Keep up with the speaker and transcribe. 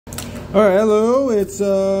Alright, hello, it's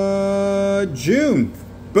June.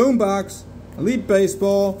 Boombox, Elite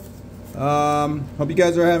Baseball. Hope you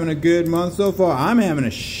guys are having a good month so far. I'm having a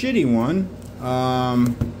shitty one.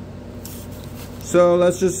 So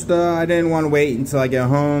let's just, I didn't want to wait until I get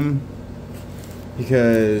home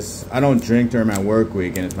because I don't drink during my work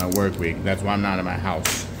week and it's my work week. That's why I'm not at my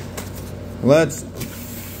house. Let's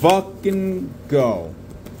fucking go.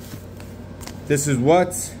 This is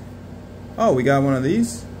what? Oh, we got one of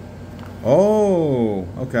these? Oh,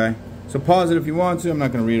 okay. So pause it if you want to. I'm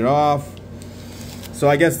not going to read it off. So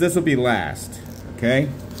I guess this will be last. Okay?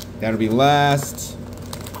 That'll be last.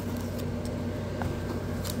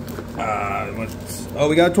 Oh,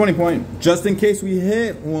 we got a 20 point. Just in case we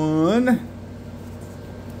hit one.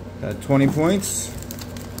 Got 20 points.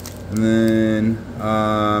 And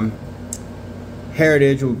then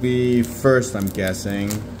Heritage will be first, I'm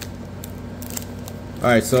guessing.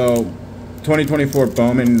 Alright, so 2024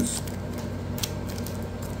 Bowman's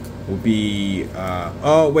will be,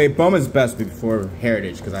 oh wait, Bowman's best before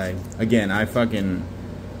Heritage, because I fucking,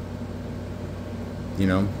 you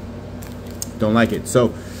know, don't like it.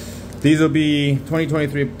 So these will be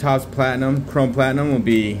 2023 Topps Platinum, Chrome Platinum will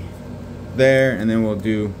be there, and then we'll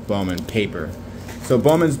do Bowman paper. So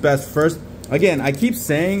Bowman's best first. Again, I keep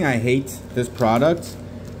saying I hate this product,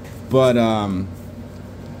 but I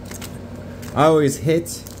always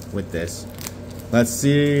hit with this. Let's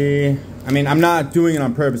see. I mean, I'm not doing it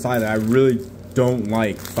on purpose either. I really don't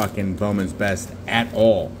like fucking Bowman's Best at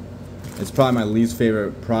all. It's probably my least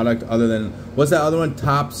favorite product other than, what's that other one?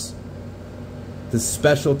 Topps. The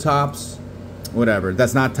special Topps. Whatever.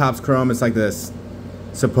 That's not Topps Chrome. It's like this.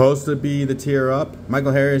 Supposed to be the tier up.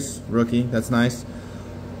 Michael Harris, rookie. That's nice.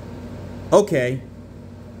 Okay.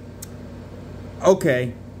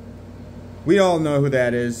 Okay. We all know who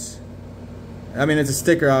that is. I mean, it's a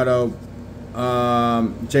sticker auto.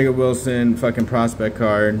 Jacob Wilson, fucking prospect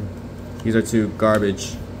card. These are two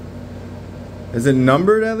garbage. Is it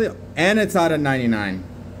numbered at least? And it's out of 99.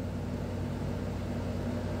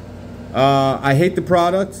 I hate the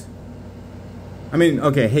product. I mean,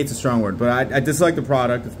 okay, hate's a strong word, but I dislike the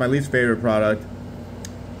product. It's my least favorite product.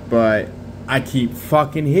 But I keep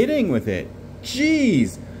fucking hitting with it.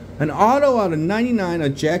 Jeez. An auto out of 99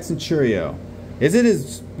 of Jackson Churio. Is it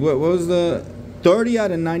his, what was the 30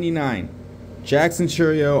 out of 99? Jackson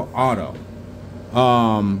Churio auto.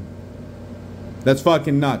 That's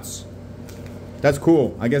fucking nuts. That's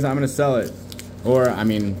cool. I guess I'm gonna sell it. Or, I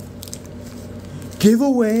mean,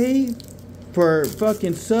 giveaway for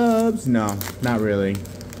fucking subs? No, not really.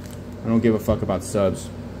 I don't give a fuck about subs.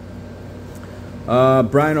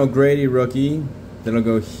 Brian O'Grady, rookie. Then I'll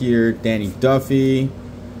go here. Danny Duffy.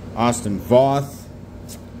 Austin Voth.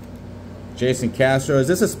 Jason Castro. Is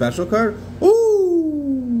this a special card? Ooh!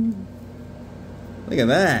 Look at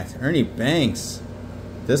that. Ernie Banks.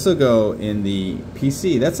 This will go in the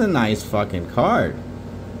PC. That's a nice fucking card.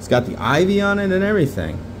 It's got the ivy on it and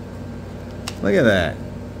everything. Look at that.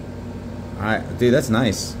 Alright, dude, that's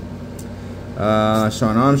nice.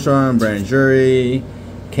 Sean Armstrong, Brandon Jury,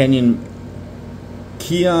 Keenan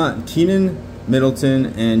Middleton,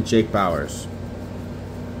 and Jake Bowers.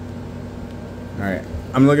 Alright,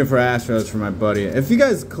 I'm looking for Astros for my buddy. If you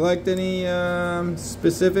guys collect any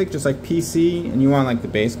specific, just like PC, and you want like the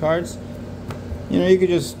base cards, you know, you could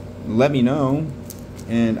just let me know,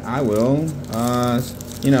 and I will.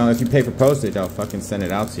 You know, if you pay for postage, I'll fucking send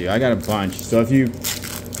it out to you. I got a bunch. So if you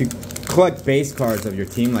collect base cards of your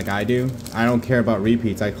team like I do, I don't care about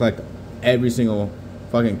repeats. I collect every single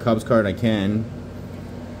fucking Cubs card I can.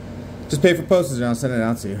 Just pay for postage and I'll send it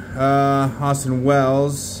out to you. Austin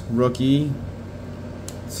Wells, rookie.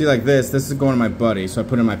 See, like this is going to my buddy, so I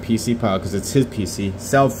put it in my PC pile because it's his PC.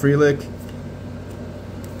 Sal Frelick.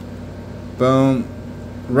 Boom.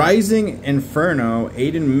 Rising Inferno,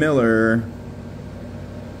 Aiden Miller.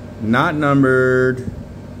 Not numbered,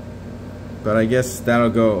 but I guess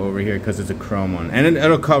that'll go over here because it's a chrome one. And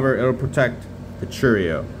it'll protect the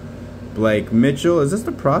Churio. Blake Mitchell, is this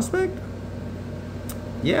the prospect?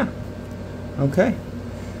 Yeah. Okay.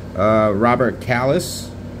 Robert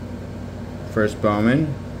Callis, first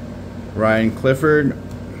Bowman. Ryan Clifford.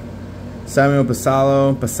 Samuel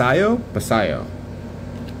Basayo.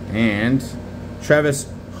 And Travis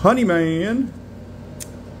Honeyman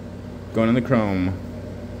going in the chrome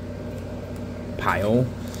pile.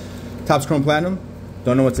 Topps Chrome Platinum.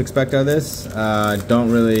 Don't know what to expect out of this.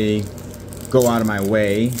 Don't really go out of my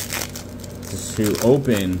way just to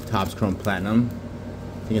open Topps Chrome Platinum.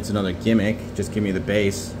 I think it's another gimmick. Just give me the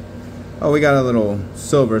base. Oh, we got a little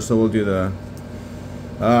silver, so we'll do the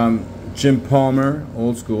Jim Palmer,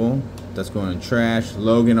 old school. That's going in trash.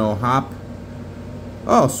 Logan O'Hop.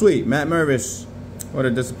 Oh, sweet. Matt Mervis. What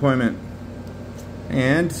a disappointment.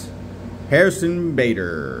 And Harrison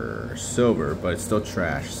Bader. Silver, but it's still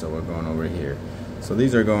trash, so we're going over here. So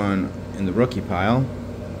these are going in the rookie pile.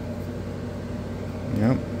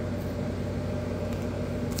 Yep.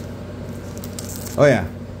 Oh, yeah.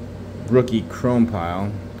 Rookie chrome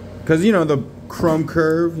pile. Because, you know, the chrome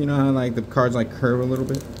curve. You know how, like, the cards, like, curve a little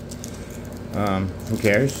bit? Who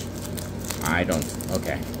cares? I don't.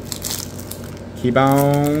 Okay. Keep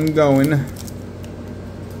on going.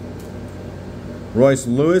 Royce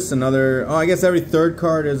Lewis, another. Oh, I guess every third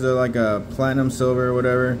card is like a platinum, silver, or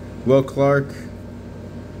whatever. Will Clark,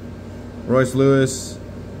 Royce Lewis,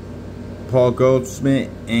 Paul Goldsmith,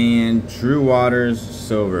 and Drew Waters,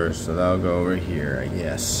 silver. So that'll go over here, I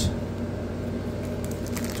guess.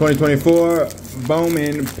 2024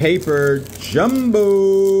 Bowman Paper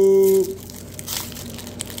Jumbo.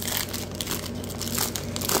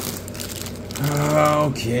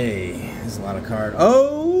 Okay, there's a lot of cards.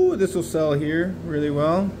 Oh, this will sell here really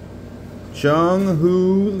well. Jung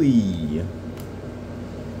Hoo Lee,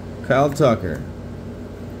 Kyle Tucker,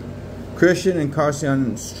 Christian and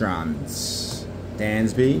Carson Strands,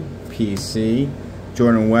 Dansby, PC,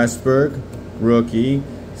 Jordan Westberg, rookie,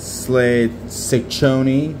 Slade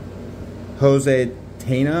Ciccione, Jose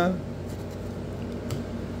Tena,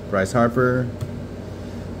 Bryce Harper,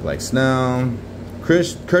 Blake Snell,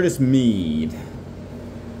 Curtis Mead,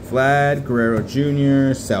 Vlad Guerrero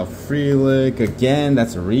Jr., Sal Frelick, again,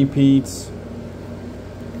 that's a repeat.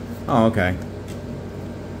 Oh, okay.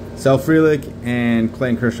 Sal Frelick and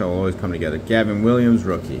Clayton Kershaw will always come together. Gavin Williams,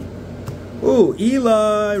 rookie. Ooh,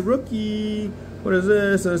 Eli, rookie. What is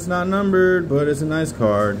this? It's not numbered, but it's a nice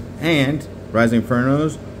card. And Rising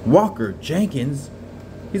Infernos, Walker Jenkins.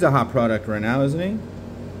 He's a hot product right now, isn't he?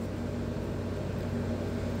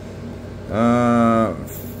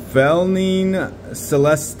 Felnin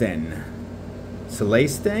Celestine.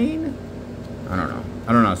 Celestine? I don't know.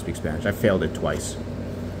 I don't know how to speak Spanish. I failed it twice.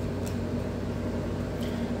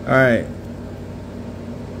 Alright.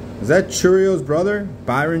 Is that Churio's brother?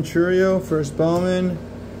 Byron Churio, first Bowman.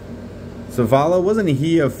 Zavala, wasn't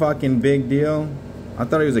he a fucking big deal? I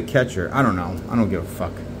thought he was a catcher. I don't know. I don't give a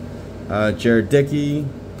fuck. Jared Dickey.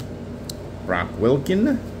 Brock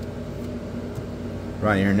Wilkin.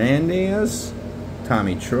 Ronnie Hernandez.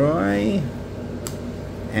 Tommy Troy.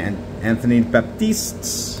 And Anthony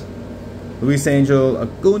Baptiste. Luis Angel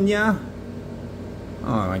Acuna.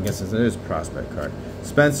 Oh, I guess it is a prospect card.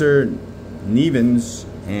 Spencer Nevins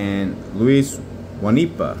and Luis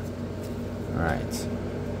Wanipa. Alright.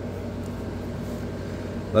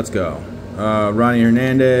 Let's go. Ronnie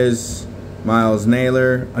Hernandez. Miles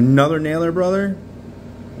Naylor. Another Naylor brother?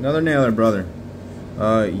 Another Naylor brother.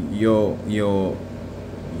 Yoelin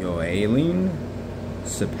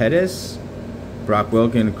Cepedes. Brock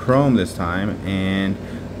Wilkin Chrome this time. And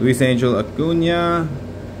Luis Angel Acuna.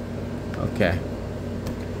 Okay.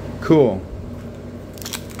 Cool.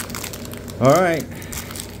 Alright.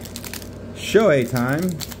 Shohei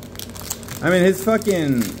time. I mean, his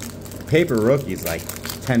fucking paper rookie's like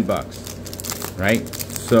 $10. Right?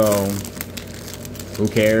 So, who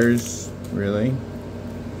cares? Really?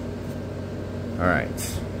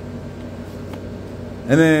 Alright.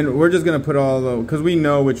 And then we're just going to put all the... because we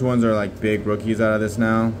know which ones are like big rookies out of this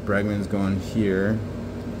now. Bregman's going here.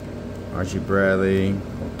 Archie Bradley.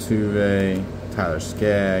 Altuve. Tyler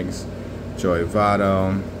Skaggs. Joey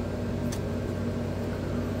Votto.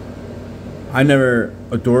 I never...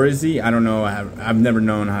 Odorizzi. I don't know. I've never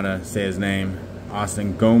known how to say his name.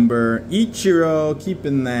 Austin Gomber. Ichiro.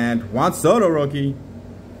 Keeping that. Juan Soto rookie.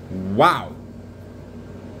 Wow.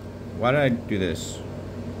 Why did I do this?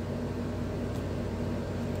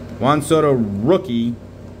 Juan Soto rookie.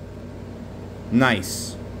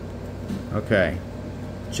 Nice. Okay.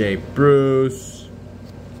 Jay Bruce.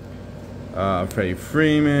 Freddie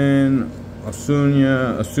Freeman.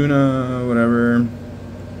 Osuna, whatever.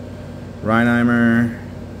 Reinheimer.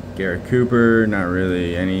 Garrett Cooper. Not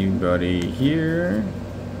really anybody here.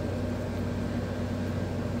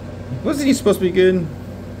 Wasn't he supposed to be good?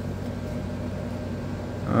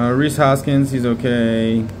 Reese Hoskins, he's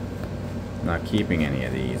okay. Not keeping any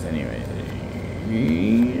of these anyway.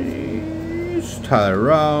 Tyler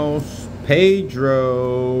Rouse.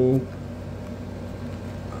 Pedro.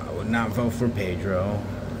 I would not vote for Pedro.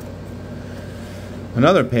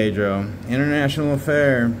 Another Pedro. International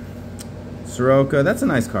Affair. Soroka. That's a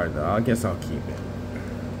nice card though. I guess I'll keep it.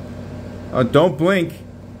 Oh, don't blink.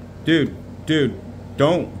 Dude,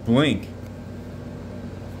 don't blink.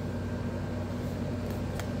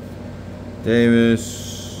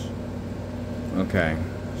 Davis. Okay.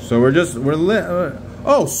 So we're lit.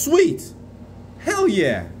 Oh, sweet. Hell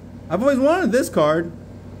yeah. I've always wanted this card.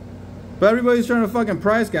 But everybody's trying to fucking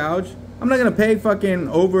price gouge. I'm not gonna pay fucking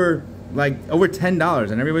over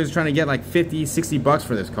 $10, and everybody's trying to get like 50, 60 bucks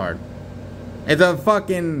for this card. It's a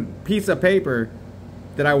fucking piece of paper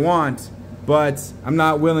that I want, but I'm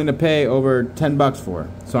not willing to pay over 10 bucks for.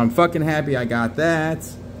 So I'm fucking happy I got that.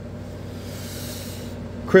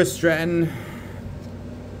 Chris Stratton,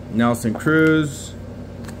 Nelson Cruz,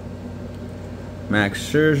 Max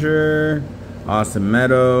Scherzer, Austin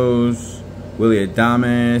Meadows, Willie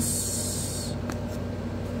Adames,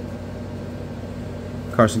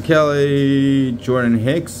 Carson Kelly, Jordan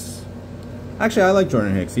Hicks. Actually, I like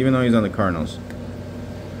Jordan Hicks, even though he's on the Cardinals.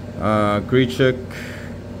 Grichuk.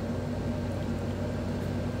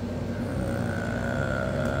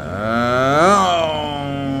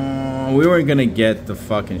 We weren't gonna get the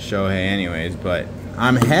fucking Shohei anyways, but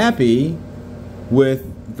I'm happy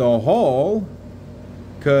with the haul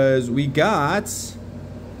because we got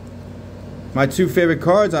my two favorite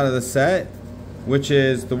cards out of the set, which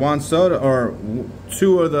is the Juan Soto, or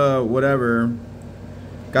two of the whatever.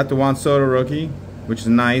 Got the Juan Soto rookie, which is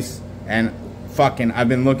nice, and fucking I've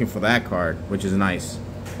been looking for that card, which is nice.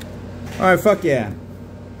 Alright, fuck yeah.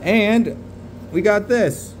 And we got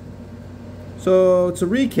this. So to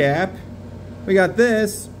recap, we got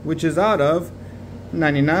this, which is out of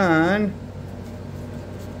 99.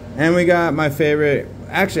 And we got my favorite.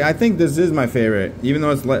 Actually, I think this is my favorite. Even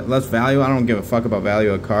though it's less value, I don't give a fuck about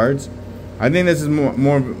value of cards. I think this is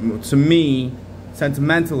more to me,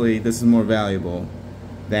 sentimentally, this is more valuable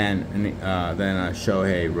than a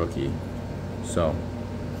Shohei rookie. So,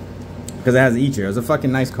 because it has Ichiro. It's a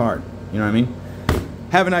fucking nice card. You know what I mean?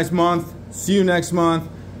 Have a nice month. See you next month.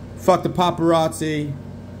 Fuck the paparazzi.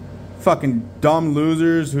 Fucking dumb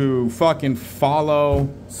losers who fucking follow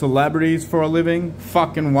celebrities for a living.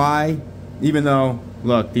 Fucking why? Even though,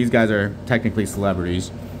 look, these guys are technically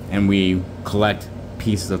celebrities and we collect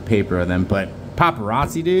pieces of paper of them, but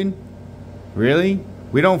paparazzi, dude? Really?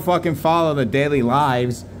 We don't fucking follow the daily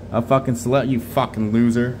lives of fucking you fucking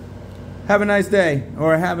loser. Have a nice day,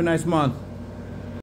 or have a nice month.